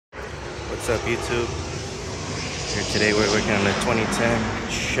What's up, YouTube? Here today we're working on the 2010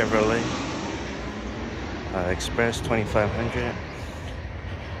 Chevrolet Express 2500,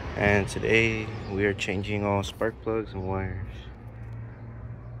 and today we are changing all spark plugs and wires.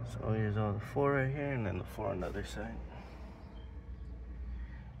 So here's all the 4 right here, and then the 4 on the other side.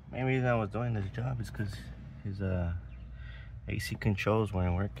 Main reason I was doing this job is because his AC controls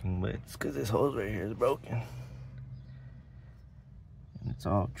weren't working, but it's because this hose right here is broken. And it's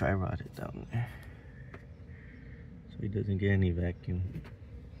all dry rotted down there, so he doesn't get any vacuum.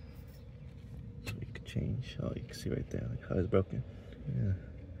 So you can change. Oh, you can see right there, like how it's broken. Yeah,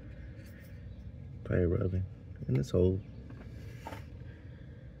 probably rubbing, and it's old.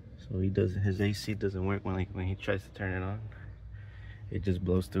 So he doesn't. His AC doesn't work when he tries to turn it on. It just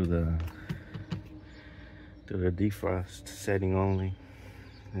blows through the defrost setting only,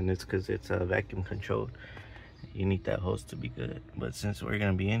 and it's because it's vacuum controlled. You need that hose to be good, but since we're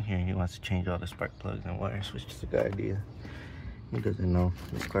gonna be in here, he wants to change all the spark plugs and wires, which is a good idea. He doesn't know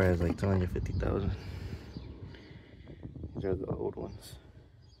this car has like 250,000. These are the old ones.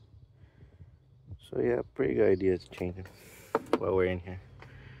 So yeah, pretty good idea to change them while we're in here.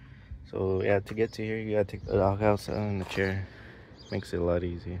 So yeah, to get to here, you gotta take the doghouse out and the chair. Makes it a lot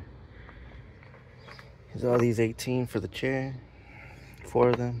easier. Here's all these 18 for the chair, 4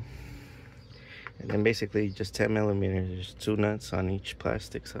 of them. And then basically just 10 millimeters, there's 2 nuts on each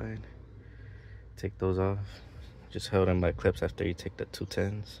plastic side. Take those off. Just hold them by clips after you take the 2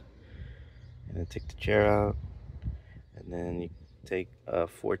 10s. And then take the chair out. And then you take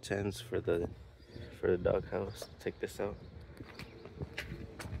 4 10s for the doghouse. Take this out.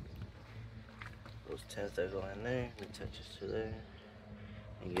 Those 10s that go in there, attaches to there.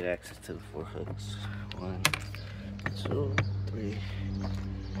 And you get access to the 4 hooks. 1, 2, 3,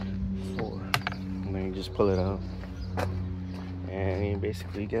 4. And then you just pull it out, and you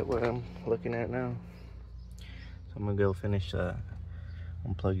basically get what I'm looking at now. So I'm gonna go finish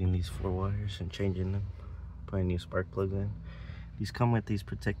unplugging these 4 wires and changing them, putting new spark plugs in. These come with these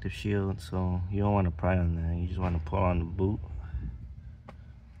protective shields, so you don't want to pry on that. You just want to pull on the boot,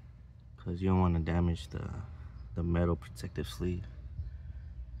 because you don't want to damage the metal protective sleeve.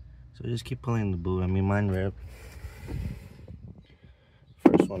 So just keep pulling the boot. I mean, mine ripped.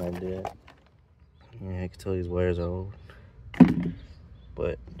 First one I did. Yeah, I can tell these wires are old,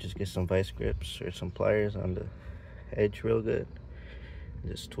 but just get some vice grips or some pliers on the edge real good.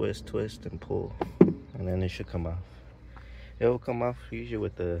 Just twist, and pull, and then it should come off. It will come off usually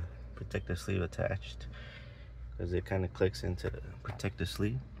with the protective sleeve attached, because it kind of clicks into the protective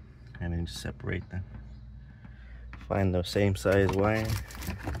sleeve, and then just separate them. Find the same size wire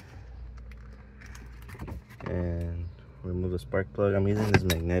and remove the spark plug. I'm using this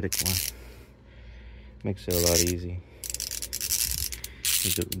magnetic one. Makes it a lot easy.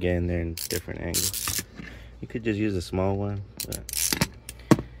 You could get in there in different angles. You could just use a small one, but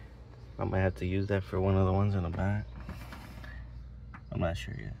I might have to use that for one of the ones in the back. I'm not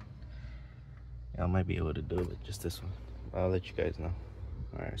sure yet. Yeah, I might be able to do it with just this one. I'll let you guys know.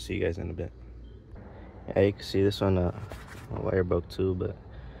 Alright, see you guys in a bit. Yeah, you can see this one, the wire broke too, but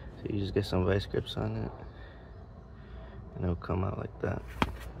so you just get some vice grips on it, and it'll come out like that.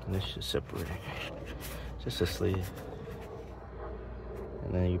 And this should separate. Just a sleeve.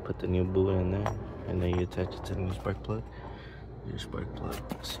 And then you put the new boot in there, and then you attach it to the new spark plug. Your spark plug.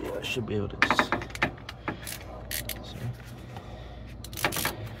 See, I should be able to just see.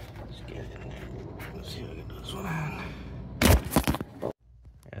 Let's get it in there. Let's see if I can do this one hand.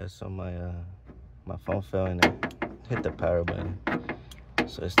 Yeah, so my phone fell and it hit the power button,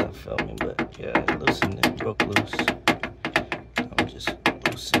 so it's not filming. But yeah, it loosened. It broke loose. I'm just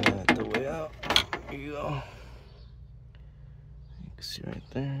loosening it the way out. Here you go. You can see right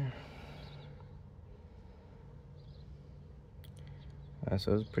there.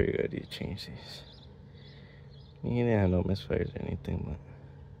 So it's a pretty good idea to change these. I mean, he didn't have no misfires or anything, but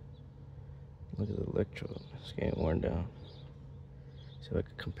look at the electrode. It's getting worn down. See if I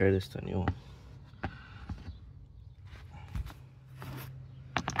can compare this to a new one.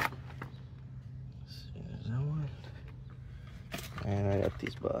 See, there's that one. And I got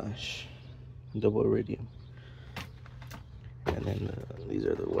these Bosch double iridium, and then these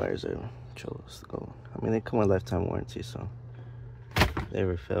are the wires I chose to go. I mean, they come with lifetime warranty, so if they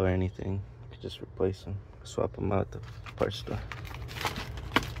ever fail or anything, you can just replace them, swap them out at the parts store.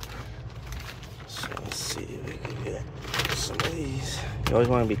 So let's see if we can get some of these. You always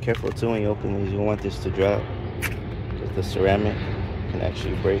want to be careful too when you open these. You don't want this to drop, because the ceramic can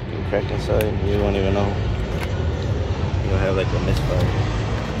actually break and crack inside, and you won't even know. You'll have like a misfire.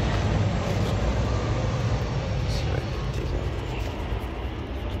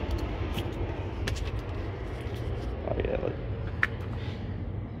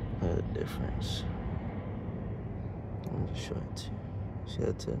 difference. Let me just show it to you. See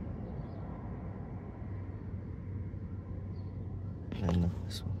that tip? And then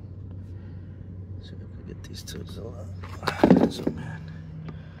this one. See if I can get these two to lot. Zoom in.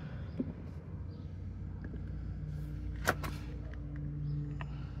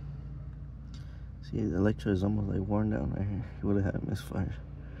 See, the electrode is almost like worn down right here. He would have had a misfire.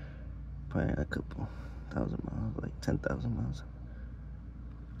 Probably a couple thousand miles, like 10,000 miles.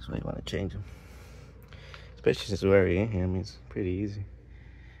 That's why you want to change them. Especially since we're already in here. I mean, it's pretty easy.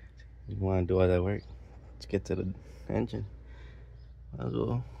 You want to do all that work to get to the engine. Might as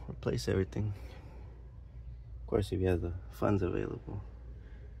well replace everything. Of course, if you have the funds available.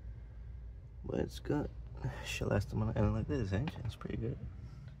 But it's good. Should last them on. And like this engine, it's pretty good.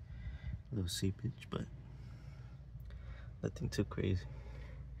 A little seepage, but nothing too crazy.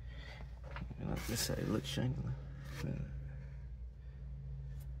 You know, this side looks shiny.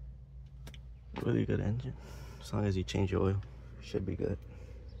 Really good engine. As long as you change your oil, should be good.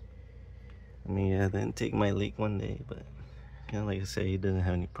 I mean, yeah, the intake might leak one day, but you know, like I said, he doesn't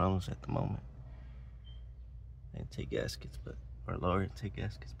have any problems at the moment. Intake gaskets, but or lower intake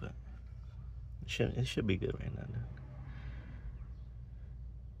gaskets, but it should be good right now.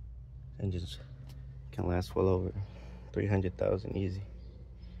 Engines can last well over 300,000 easy.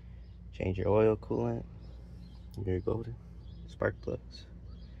 Change your oil, coolant, you're golden. Spark plugs.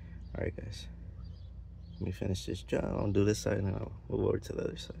 All right, guys. Let me finish this job. I'll do this side and I'll move over to the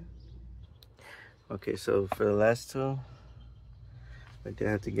other side. Okay, so for the last two, I did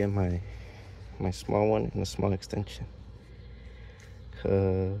have to get my small one and a small extension,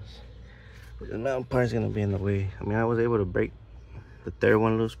 cause the mountain part is gonna be in the way. I mean, I was able to break the third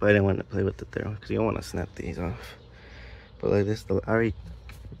one loose, but I didn't want to play with the third one because you don't want to snap these off. But like this, I already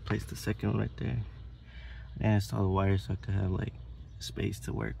replaced the second one right there. And installed the wires so I could have like space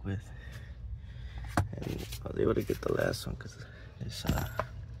to work with. And I was able to get the last one because this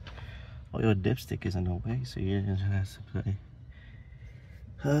oil dipstick is in the way, so you're gonna have to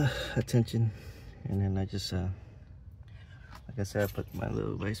pay attention. And then I just like I said, I put my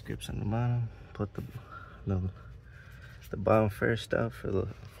little vice grips on the bottom, put the bottom first out for the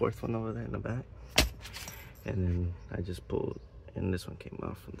fourth one over there in the back, and then I just pulled, and this one came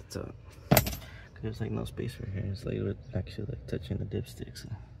off from the top. There's like no space right here. It's like actually like touching the dipstick, so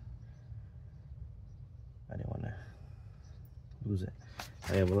I didn't want to lose it.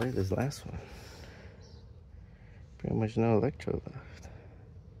 Oh yeah, but look at this last one. Pretty much no electrode left.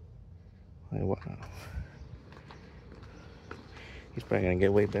 Like, wow. He's probably gonna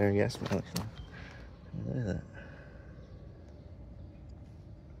get way better gas mileage now. Look at that.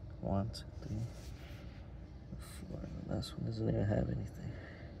 1, 2, 3, 4. The last one doesn't even have anything.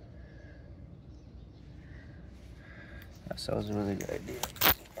 That was a really good idea.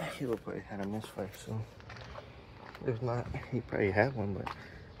 He would probably had a misfire, so if not, he probably had one, but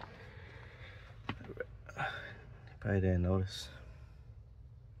he probably didn't notice.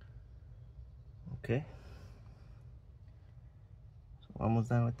 Okay, so almost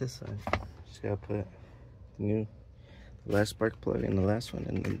done with this side. Just gotta put the last spark plug in the last one,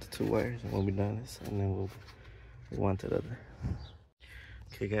 and then the 2 wires, and we'll be done this, and then we'll move on to the other.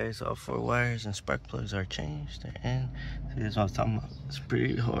 Okay guys, all 4 wires and spark plugs are changed. They're in. See, this is what I was talking about. It's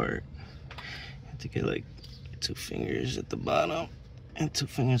pretty hard. You have to get like 2 fingers at the bottom and 2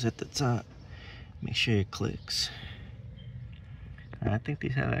 fingers at the top. Make sure it clicks. And I think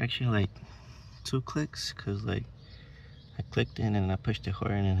these have actually like 2 clicks, because like I clicked in and I pushed it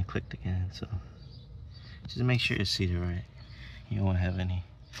hard and then I clicked again. So just make sure it's seated right. You don't want to have any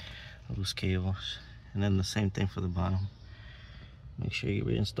loose cables. And then the same thing for the bottom. Make sure you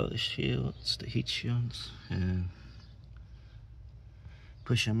reinstall the shields, the heat shields, and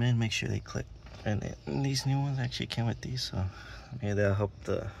push them in, make sure they click. And these new ones actually came with these, so maybe that'll help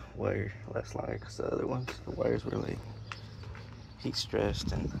the wire last longer, because the other ones, the wires were like heat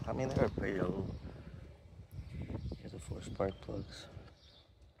stressed, and I mean, they were pretty old. Here's the 4 spark plugs.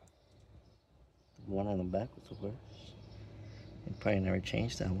 The one on the back was the worst. They probably never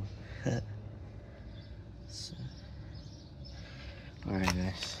changed that one. So, alright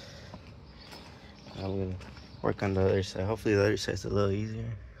guys, I'm gonna work on the other side. Hopefully the other side's a little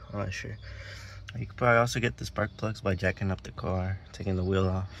easier. I'm not sure. You could probably also get the spark plugs by jacking up the car, taking the wheel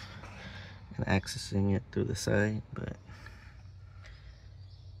off, and accessing it through the side, but I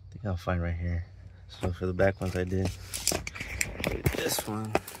think I'll find right here. So for the back ones I did this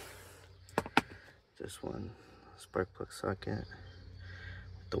one spark plug socket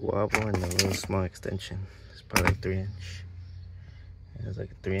with the wobble and the little small extension. It's probably like 3-inch. It's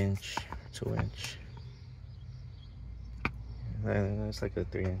like a 3-inch, 2-inch. It's like a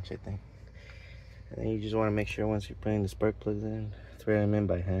 3-inch, I think. And then you just want to make sure once you're putting the spark plugs in, thread them in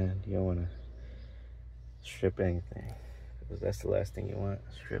by hand. You don't want to strip anything, because that's the last thing you want,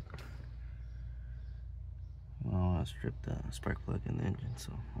 strip. You don't want to strip the spark plug in the engine.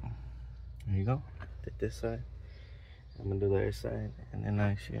 So there you go. Did this side. I'm gonna do the other side, and then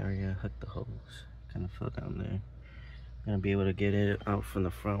actually I already hooked the hose. Kind of fell down there. I'm gonna be able to get it out from the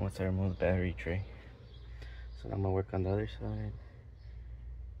front once I remove the battery tray. So now I'm gonna work on the other side,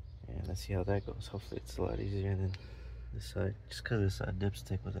 and let's see how that goes. Hopefully it's a lot easier than this side, just because this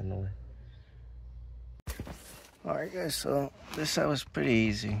dipstick was in the way. Alright guys, so this side was pretty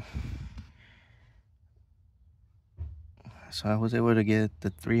easy. So I was able to get the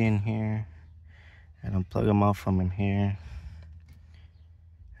 3 in here and unplug them off from in here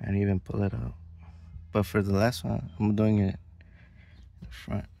and even pull it out. But for the last one, I'm doing it in the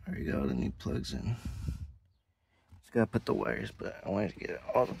front. There you go, the new plugs in. Just gotta put the wires, but I wanted to get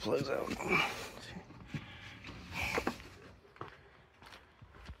all the plugs out.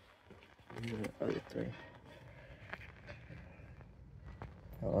 These are the other 3.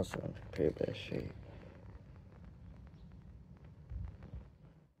 Also in pretty bad shape.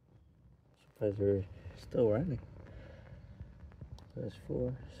 Surprised they're still running. There's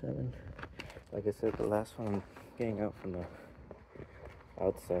 4, 7. Like I said, the last one I'm getting out from the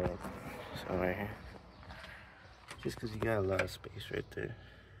outside. So right here. Just because you got a lot of space right there.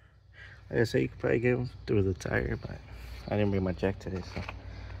 Like I said, you could probably get them through the tire, but I didn't bring my jack today, so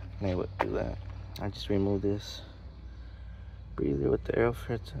I'm able to do that. I just removed this breather with the air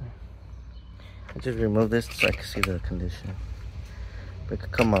filter. I just removed this so I can see the condition. But it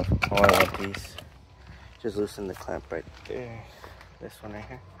could come off all in one piece. Just loosen the clamp right there. This one right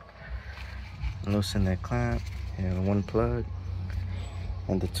here. Loosen that clamp and 1 plug.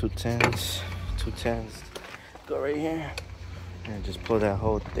 And the 210s. 210s go right here. And just pull that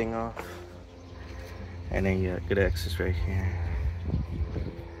whole thing off. And then you got good access right here.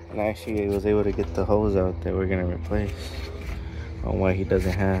 And actually I was able to get the hose out that we're gonna replace. On why he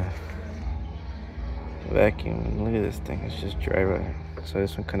doesn't have a vacuum. Look at this thing, it's just dry rotting. So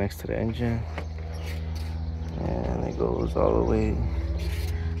this one connects to the engine. And it goes all the way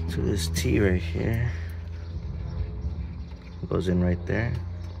to this T right here. It goes in right there.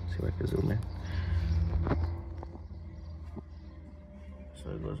 See if I can zoom in. So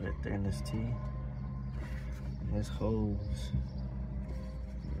it goes right there in this T. And this hose.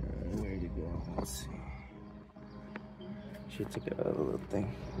 Where'd it go? Let's see. She took it out of the little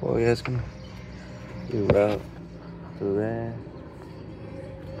thing. Oh yeah, it's gonna do route through there.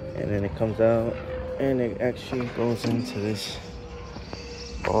 And then it comes out and it actually goes into this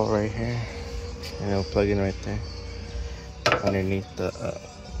ball right here. And it'll plug in right there. Underneath the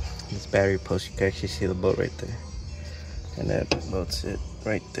this battery post, you can actually see the bolt right there. And that bolts it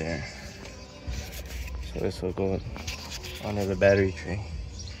right there. So this will go under the battery tray.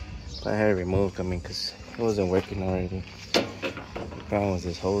 But I had it removed, I mean, because it wasn't working already. The problem was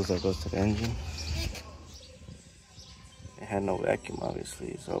this hose that goes to the engine. It had no vacuum, obviously,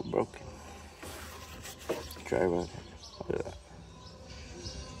 it's all broken. Dry rotting. Look at that.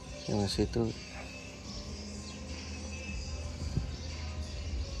 You wanna see through it?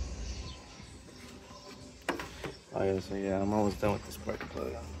 Oh yeah, so yeah, I'm almost done with the spark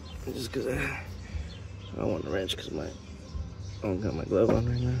plug. Just because I don't want to wrench because I don't got my glove on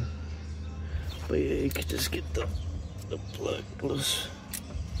right now. But yeah, you could just get the plug loose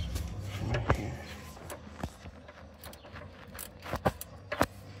from right here.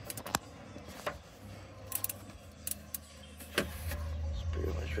 It's pretty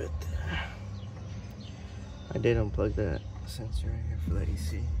much right there. I did unplug that sensor right here for the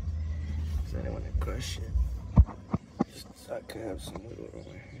AC because I didn't want to crush it. Just so I could have some wiggle room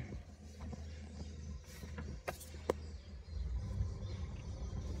right here.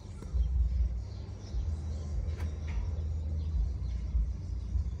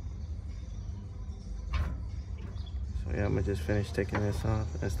 Yeah, I'm gonna just finish taking this off,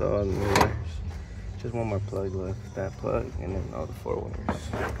 install all the new wires. Just one more plug left, that plug, and then all the 4 wires.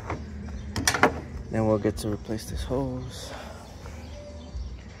 Then we'll get to replace this hose,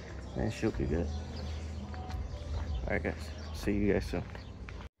 and it should be good. Alright guys, see you guys soon.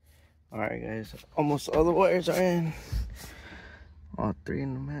 Alright guys, almost all the wires are in. All 3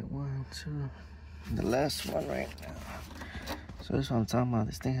 in the mat, 1, 2. The last one right now. So that's what I'm talking about.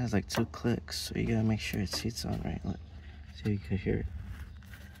 This thing has like 2 clicks, so you gotta make sure it seats on right. Look. So you can hear it.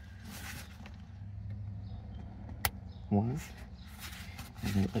 1.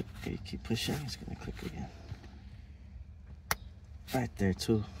 And then look, you keep pushing, it's gonna click again. Right there,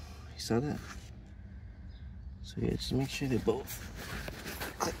 2. You saw that? So yeah, just make sure they both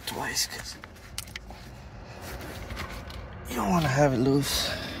click twice, because You don't want to have it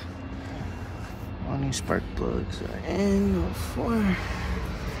loose. All these spark plugs are in before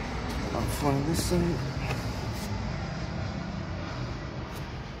on this side.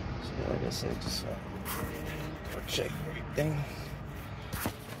 So like I said, just check everything.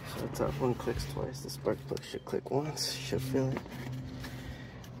 So the top one clicks twice. The spark plug should click once. You should feel it.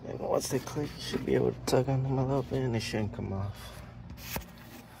 And once they click, you should be able to tug on them a little bit, and they shouldn't come off.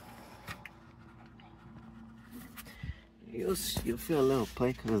 You'll feel a little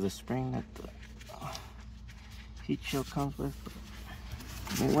play because of the spring that the heat shield comes with.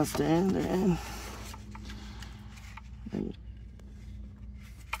 And once they're in, they're in. And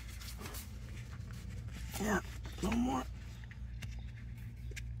yeah, no more.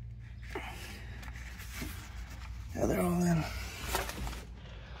 Yeah, they're all in.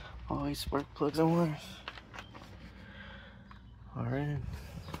 All these spark plugs and wires are in.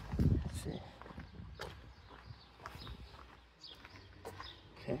 Let's see.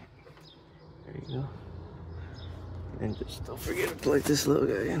 Okay, there you go. And just don't forget to plug this little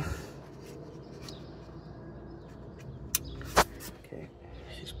guy in. Okay,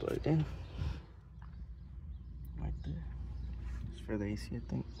 she's plugged in. Right there. It's for the AC, I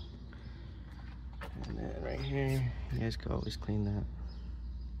think. And then right here, you guys can always clean that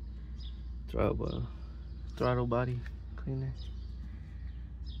throttle body cleaner.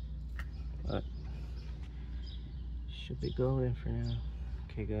 But should be golden for now.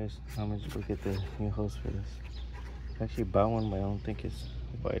 Okay guys, I'm gonna just go get the new hose for this. I actually bought one, but I don't think it's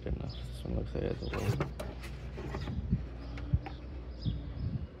wide enough. This one looks like it has a weight.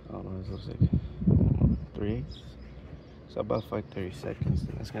 I don't know, this looks like 3/8. So about 30 seconds,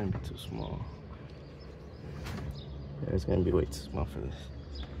 and that's gonna be too small. Yeah, it's gonna be way too small for this.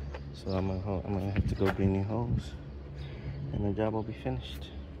 So I'm gonna have to go bring new hose, and the job will be finished.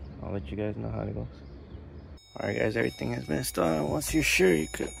 I'll let you guys know how it goes. Alright guys, everything has been installed. Once you're sure, you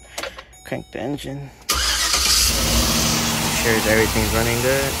could crank the engine. Make sure everything's running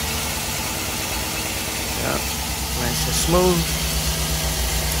good. Yep, nice and smooth.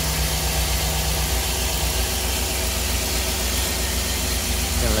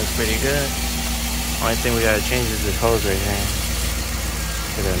 It looks pretty good. Only thing we gotta change is this hose right here.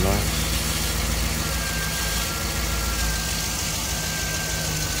 Look at that noise.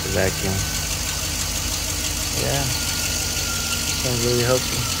 The vacuum. Yeah, that really helps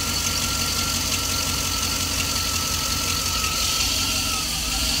you.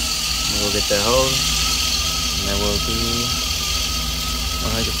 We'll get that hose, and then we'll be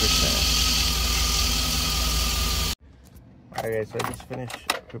 100%. Alright guys, so I just finished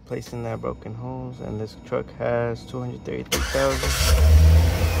replacing that broken hose, and this truck has 233,000.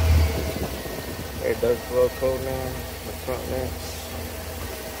 Air does blow cold now, the front vents.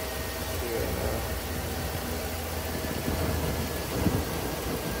 See right now.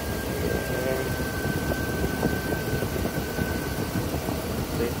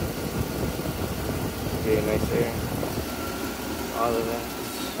 Okay, nice air. All of that.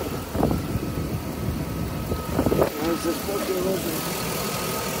 How's this fucking looking?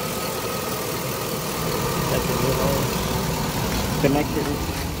 Got the new hose connected.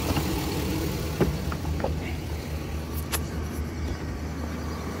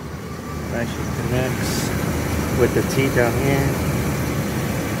 Actually connects with the T down here.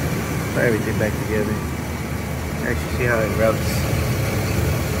 Put everything back together. Actually see how it rubs.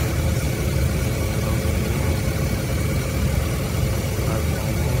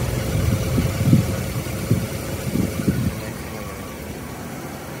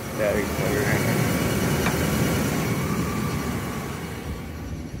 Battery cover right here.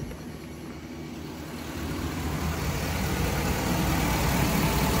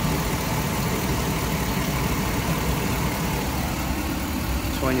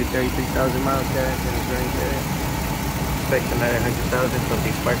 $233,000 miles, guys, and it's running good. Expect another 100,000 from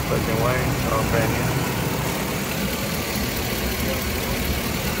these spark plugs and wires, all brand new.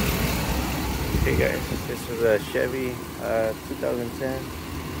 Okay guys, this is a Chevy 2010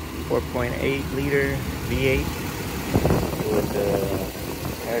 4.8 liter V8 with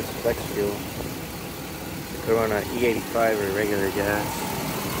has flex fuel. It could run on E85 or regular gas.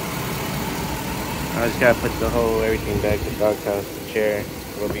 I just gotta put everything back, the doghouse, the chair,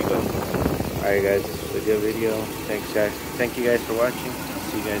 will be good. Alright guys, this was a good video. Thanks guys. Thank you guys for watching.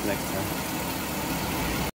 See you guys next time.